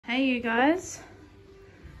Hey you guys,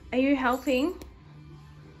 are you helping?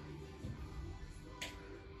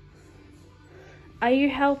 Are you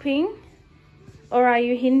helping or are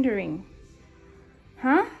you hindering?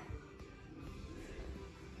 Huh?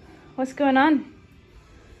 What's going on?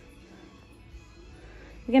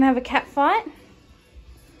 We're gonna have a cat fight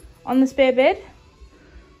on the spare bed?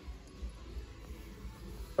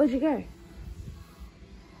 Where'd you go?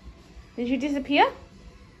 Did you disappear?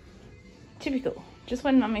 Typical. Just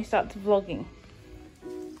when Mummy starts vlogging.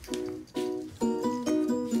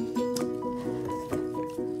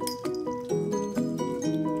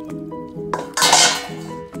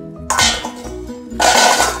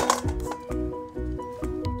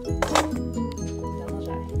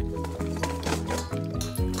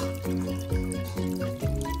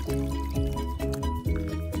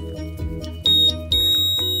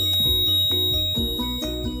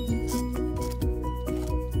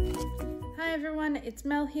 It's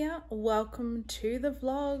Mel here. Welcome to the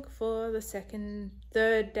vlog for the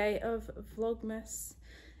third day of Vlogmas.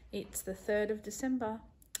 It's the 3rd of December.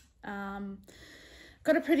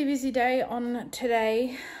 Got a pretty busy day on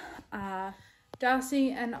today.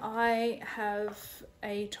 Darcy and I have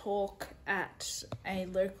a talk at a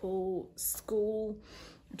local school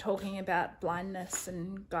talking about blindness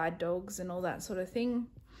and guide dogs and all that sort of thing.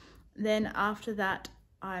 Then after that,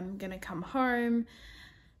 I'm gonna come home,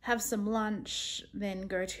 have some lunch, then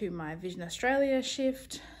go to my Vision Australia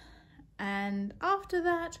shift. And after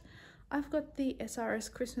that, I've got the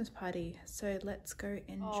SRS Christmas party. So let's go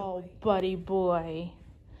enjoy. Oh, buddy boy.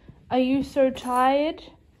 Are you so tired?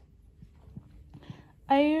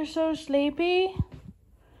 Are you so sleepy?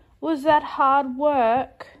 Was that hard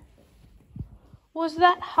work? Was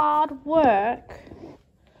that hard work?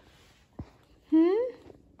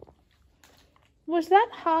 Was that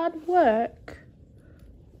hard work?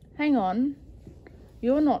 Hang on,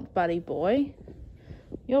 you're not Buddy Boy,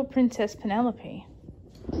 you're Princess Penelope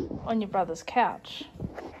on your brother's couch.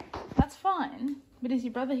 That's fine, but is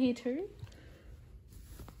your brother here too?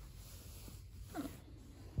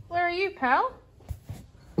 Where are you, pal?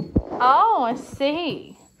 Oh, I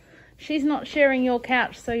see. She's not sharing your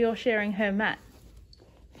couch, so you're sharing her mat.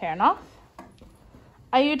 Fair enough.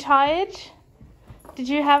 Are you tired? Did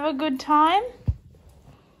you have a good time?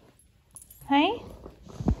 Hey?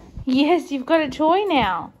 Yes, you've got a toy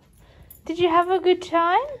now. Did you have a good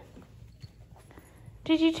time?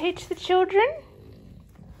 Did you teach the children?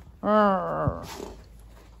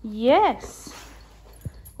 Yes.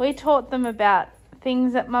 We taught them about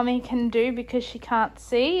things that Mummy can do because she can't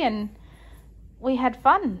see, and we had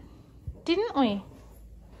fun, didn't we?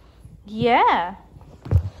 Yeah.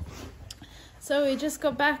 So we just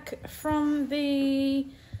got back from the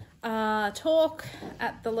talk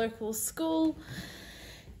at the local school.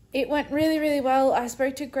 It went really, really well. I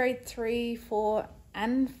spoke to grade 3, 4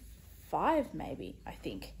 and 5 maybe, I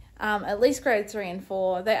think. At least grade 3 and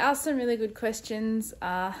 4. They asked some really good questions.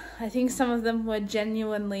 I think some of them were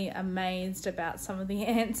genuinely amazed about some of the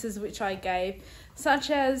answers which I gave,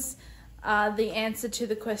 such as the answer to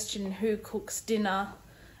the question, who cooks dinner,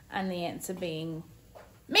 and the answer being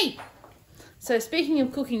me. So speaking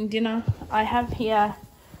of cooking dinner, I have here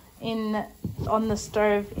on the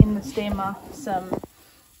stove in the steamer some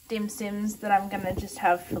dim sims that I'm gonna just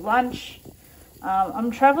have for lunch.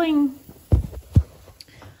 I'm traveling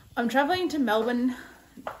to Melbourne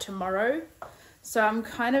tomorrow, so I'm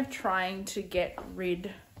kind of trying to get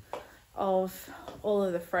rid of all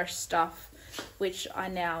of the fresh stuff, which I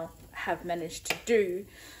now have managed to do.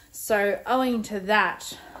 So owing to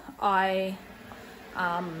that, I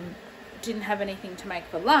didn't have anything to make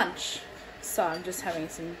for lunch, so I'm just having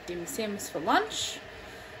some dim sims for lunch.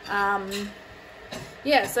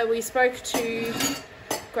 Yeah, so we spoke to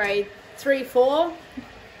grade 3, 4,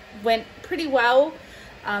 went pretty well.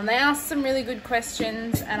 They asked some really good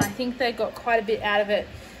questions and I think they got quite a bit out of it.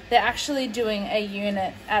 They're actually doing a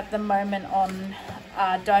unit at the moment on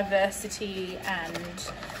diversity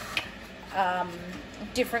and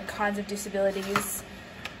different kinds of disabilities.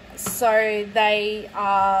 So they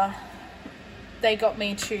got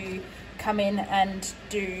me to come in and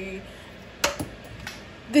do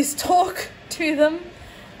this talk to them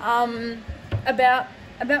about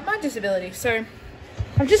my disability. So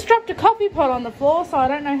I've just dropped a coffee pot on the floor, so I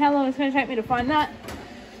don't know how long it's going to take me to find that.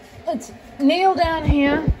 Let's kneel down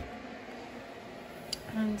here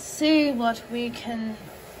and see what we can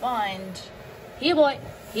find. Here, boy.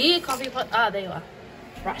 Here, coffee pot. Ah, there you are.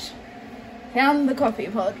 Right. Found the coffee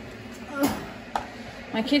pot. Ugh.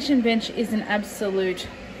 My kitchen bench is an absolute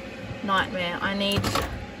nightmare. I need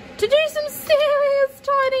to do some serious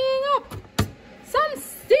tidying up. Some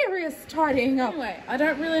serious tidying up. Anyway, I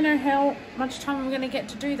don't really know how much time I'm going to get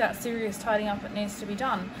to do that serious tidying up that needs to be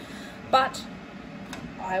done, but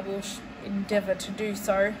I will endeavour to do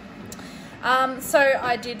so. So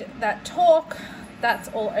I did that talk. That's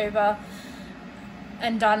all over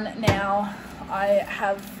and done now. I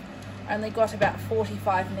have only got about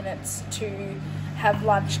 45 minutes to have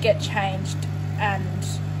lunch, get changed, and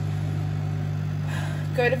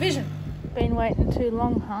go to Vision. Been waiting too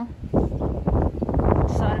long, huh?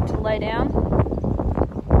 Decided to lay down.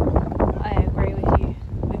 I agree with you.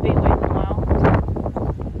 We've been waiting a while.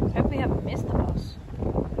 Hope we haven't missed the bus.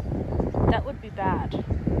 That would be bad.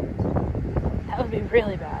 That would be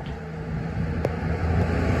really bad.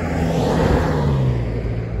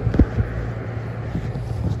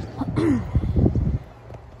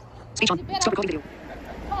 Speech on. Stop recording video.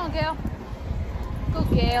 Come on, girl. Good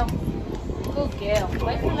girl. Good girl.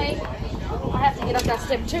 Wait for me. I have to get up that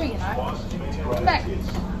step too, you know. Come back.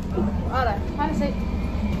 Righto. Find a seat.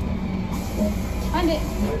 Find it.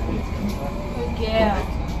 Good girl.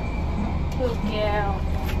 Good girl.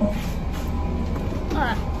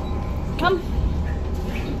 Alright. Come.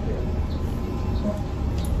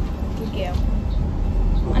 Good girl.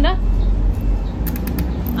 Under.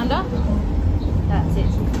 Under. That's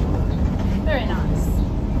it. Very nice.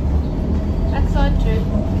 Backside too.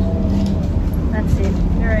 That's it.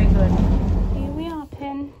 Very good. Here we are,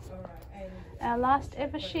 Pen. Our last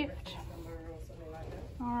ever shift.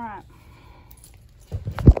 Alright.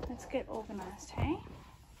 Let's get organised, hey?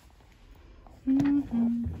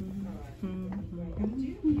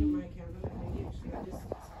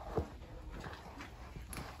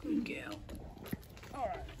 Good girl.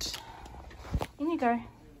 Alright. In you go.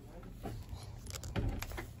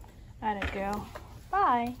 Atta girl.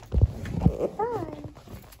 Bye. Bye.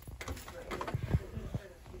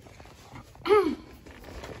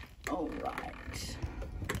 Alright.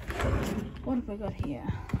 What have I got here?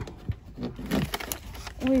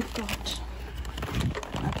 We've got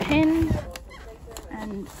a pen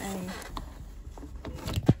and a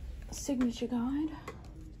signature guide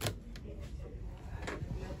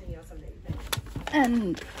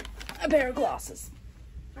and a pair of glasses.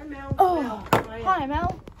 Hi Mel. Oh, Mel. hi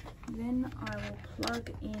Mel. Then I will plug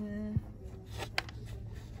in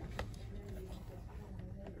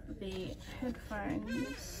the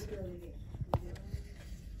headphones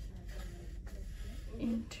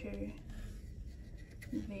into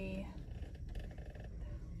the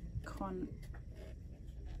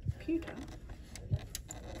computer.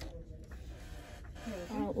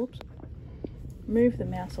 Oh, oops. Move the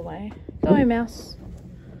mouse away. Go away, mouse.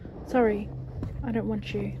 Sorry, I don't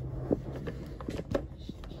want you.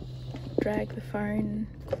 Drag the phone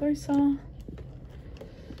closer.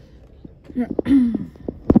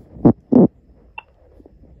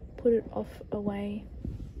 Put it off away.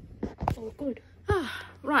 All good.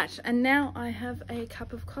 Right, and now I have a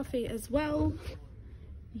cup of coffee as well.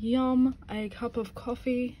 Yum, a cup of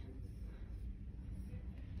coffee.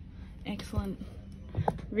 Excellent.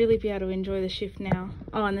 Really be able to enjoy the shift now.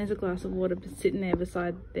 Oh, and there's a glass of water sitting there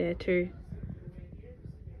beside there too.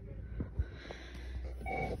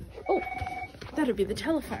 Oh, that'll be the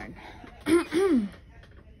telephone.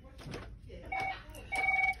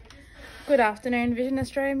 Good afternoon, Vision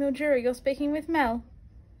Australia Mildura. You're speaking with Mel.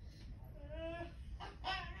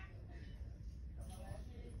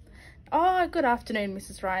 Oh, good afternoon,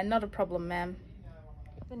 Mrs. Ryan. Not a problem, ma'am.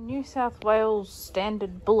 The New South Wales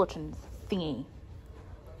Standard Bulletin thingy.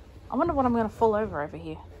 I wonder what I'm going to fall over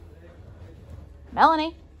here.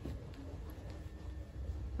 Melanie?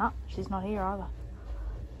 No, she's not here either.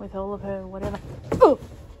 With all of her whatever. Oh,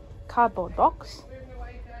 cardboard box.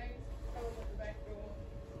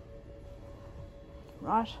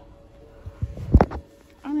 Right.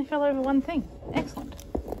 I only fell over one thing. Excellent.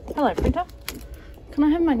 Hello, printer. Can I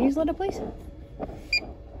have my newsletter, please?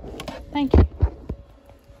 Thank you.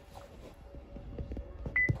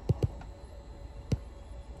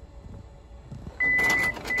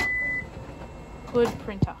 Good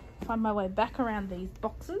printer. Find my way back around these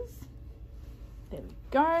boxes. There we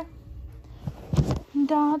go.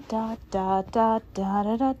 Da da da da da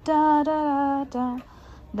da da da da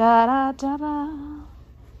da da da da.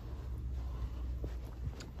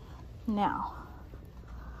 Now,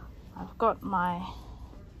 I've got my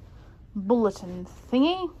bulletin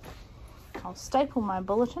thingy. I'll staple my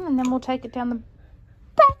bulletin and then we'll take it down the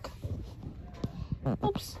back.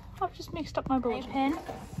 Oops, I've just mixed up my bulletin. Pen.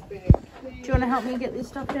 Do you want to help me get this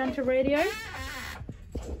stuff down to radio?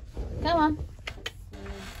 Come on.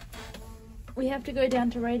 We have to go down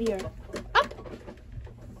to radio. Up.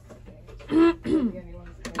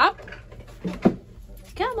 Up.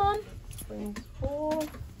 Come on. 4.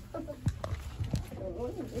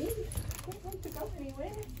 don't want to go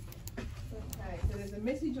anywhere. Okay, so there's a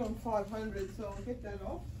message on 500, so I'll get that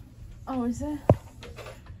off. Oh, is there?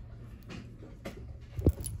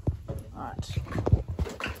 Alright.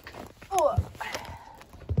 Oh.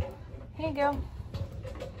 Here you go.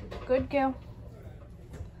 Good girl.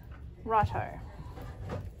 Righto.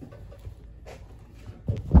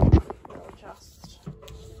 Just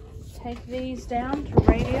take these down to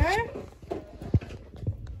radio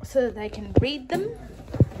so that they can read them.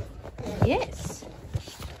 Yes.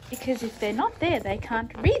 Because if they're not there, they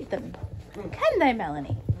can't read them. Can they,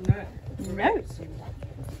 Melanie? No. No.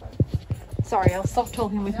 Sorry, I'll stop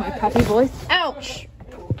talking with my puppy voice. Ouch!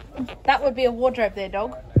 That would be a wardrobe there,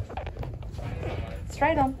 dog.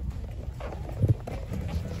 Straight on.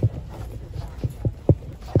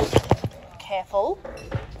 Careful.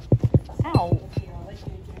 Ow.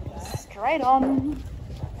 Straight on.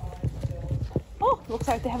 Oh, looks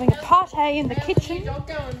like they're having a party in the kitchen. How's your dog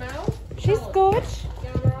going, Mel? She's good.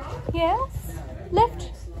 Going all right? Yes.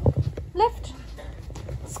 Left. Left.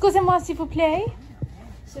 Excusez-moi, s'il vous plaît.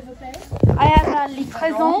 S'il vous plaît. I have a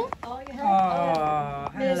livraison. Oh, you have.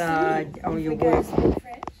 Oh, hello. Oh, you're good.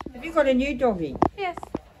 Have you got a new doggy? Yes.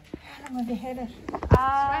 How long have you had it?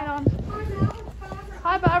 Straight on.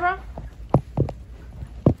 Hi, Barbara.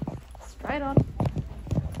 Straight on.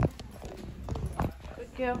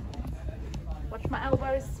 Good girl. Watch my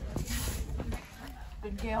elbows.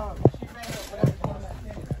 Good girl.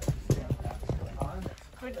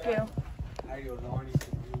 Good girl.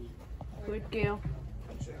 Good girl.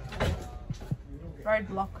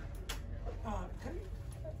 Roadblock.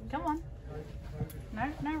 Come on.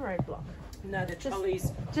 No roadblock. No, the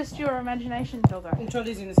trolley's Just your imagination, doggo. in the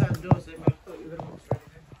same door, so I thought you were going to walk straight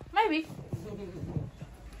in. Maybe.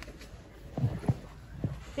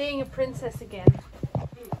 Being a princess again.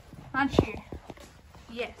 Aren't you?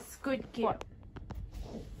 Yes, good girl. What?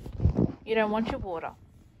 You don't want your water.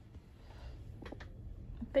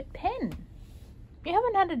 But Pen, you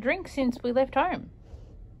haven't had a drink since we left home.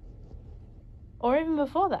 Or even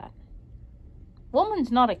before that.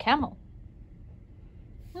 Woman's not a camel.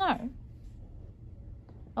 No.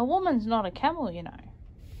 A woman's not a camel, you know.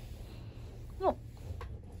 Look.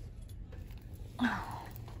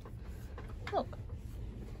 Look.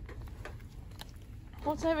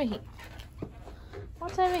 What's over here?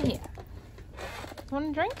 What's over here? You want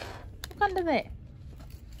a drink? Look under there.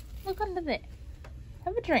 Look under there.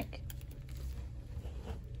 Have a drink.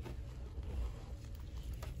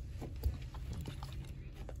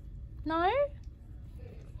 No?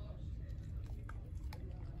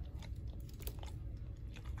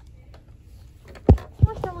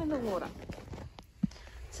 What's wrong with the water?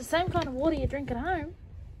 It's the same kind of water you drink at home.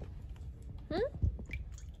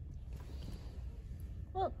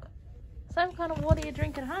 Look. Same kind of water you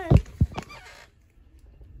drink at home.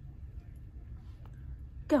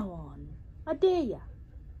 Go on. I dare ya.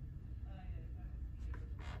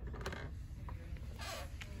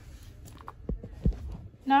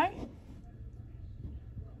 No?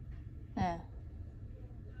 Yeah.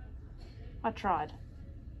 I tried.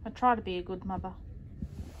 I tried to be a good mother.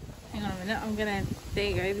 Hang on a minute. I'm gonna... There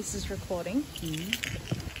you go. This is recording.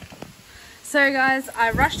 So guys,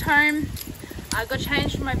 I rushed home. I got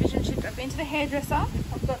changed from my vision chip. I've been to the hairdresser.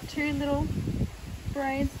 I've got two little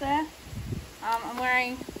braids there. I'm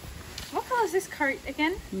wearing... What colour is this coat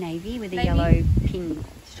again? Navy with a Navy. yellow pin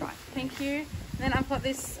stripe. Thank you. Then I've got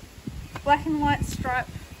this black and white stripe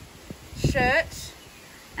shirt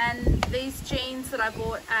and these jeans that I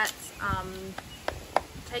bought at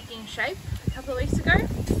Taking Shape a couple of weeks ago.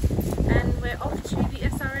 And we're off to the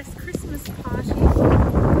SRS Christmas party.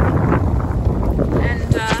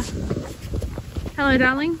 And hello,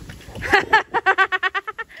 darling.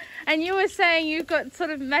 And you were saying you've got sort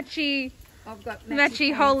of matchy... I've got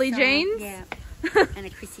matchy holy jeans. Yeah, and a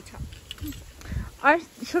Chrissy top. I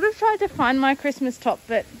should have tried to find my Christmas top,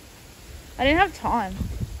 but I didn't have time.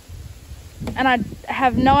 And I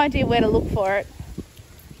have no idea where to look for it.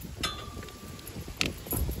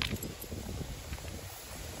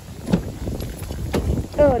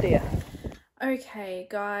 Oh dear. Okay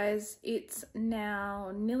guys, it's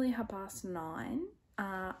now nearly 9:30.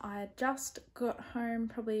 I just got home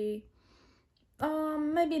probably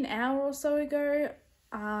maybe an hour or so ago.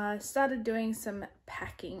 I started doing some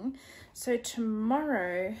packing. So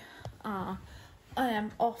tomorrow I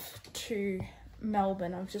am off to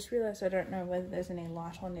Melbourne. I've just realised I don't know whether there's any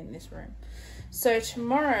light on in this room. So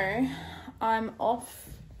tomorrow I'm off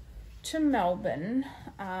to Melbourne.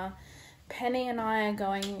 Penny and I are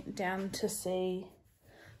going down to see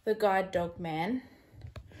the guide dog man.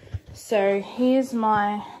 So here's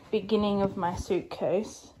my beginning of my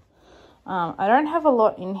suitcase. I don't have a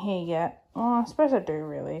lot in here yet. Well, I suppose I do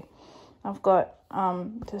really. I've got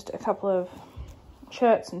just a couple of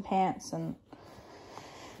shirts and pants and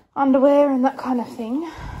underwear and that kind of thing.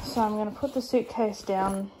 So I'm going to put the suitcase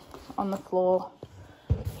down on the floor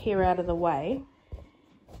here out of the way.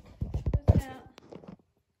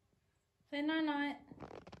 Say night-night.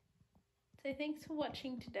 Say thanks for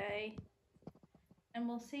watching today. And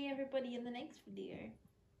we'll see everybody in the next video.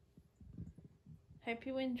 Hope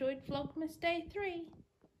you enjoyed Vlogmas Day 3.